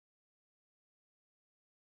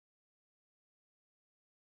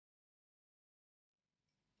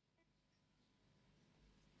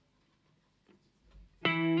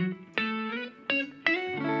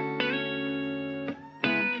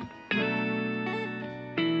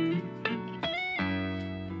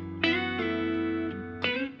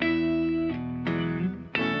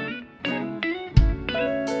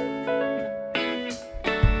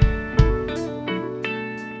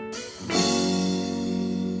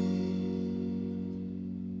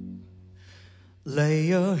Lay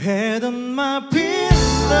your head on my pillow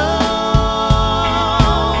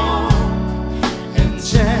and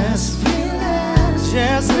just relax,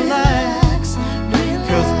 just relax,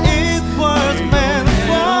 cause it was meant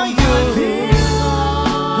for you.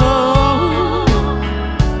 Oh,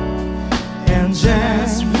 and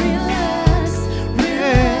just relax,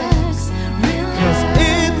 relax, cause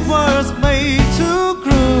it was made to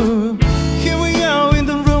grow. Here we are in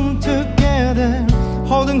the room together,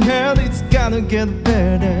 holding hands. It's gonna get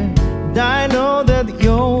better. I know that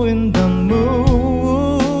you're in the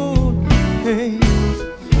mood. Hey,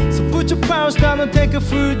 so put your powers down and take a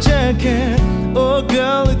full jacket. Oh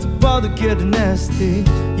girl, it's about to get nasty.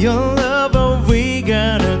 Your love, what we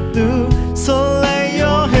gonna do? So lay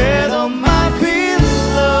your head on my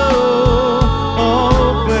pillow,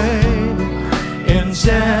 oh baby, and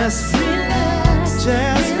just relax,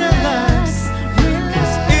 just relax,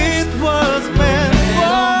 cause it was meant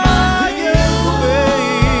for you, baby,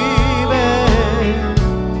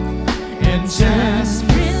 and just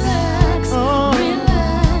relax, oh,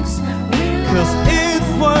 relax, cause it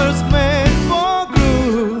was meant for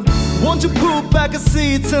groove. Won't you pull back a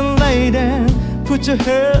seat and lay down, put your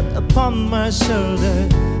head upon my shoulder.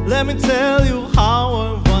 Let me tell you how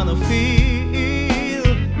I wanna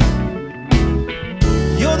feel.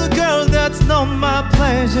 You're the girl that's known my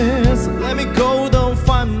pleasures. Let me go down,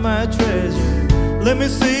 find my treasure. Let me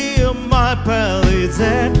see my palace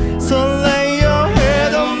at. So lay your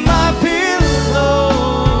head on my pillow,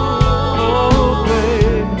 oh,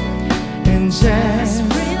 babe, and just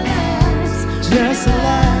relax, just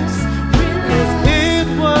relax, cause it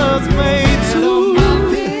was made to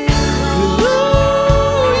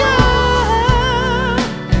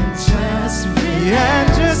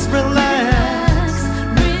just relax, relax.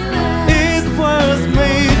 It was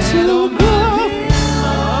made to go.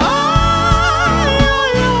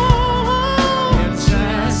 And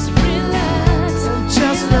just relax,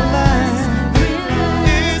 just relax.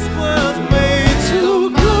 It was made to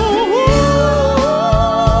go.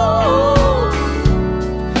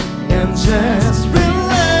 And just relax.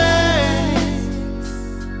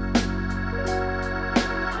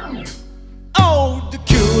 Oh, the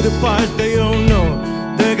cutie part they don't know.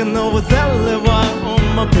 They can know what's on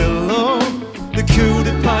my pillow. The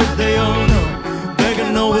cutie part they all know. They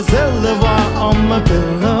can know what's on my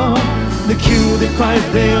pillow. The cutie part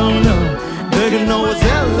they all know. They can know what's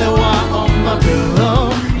on my pillow.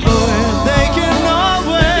 Oh, and they can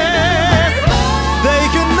always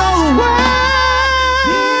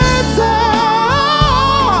it's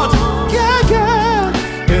out. Yeah,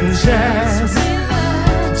 yeah. And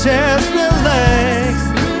just relax,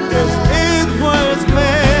 cause it was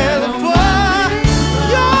meant for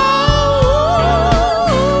you.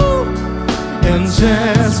 And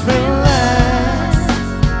just relax,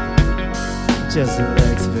 just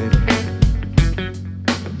relax, baby.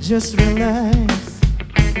 Just relax,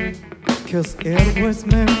 cause it was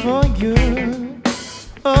meant for you.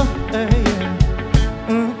 Oh, yeah.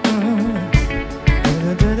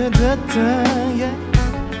 Da, da, da, da, da.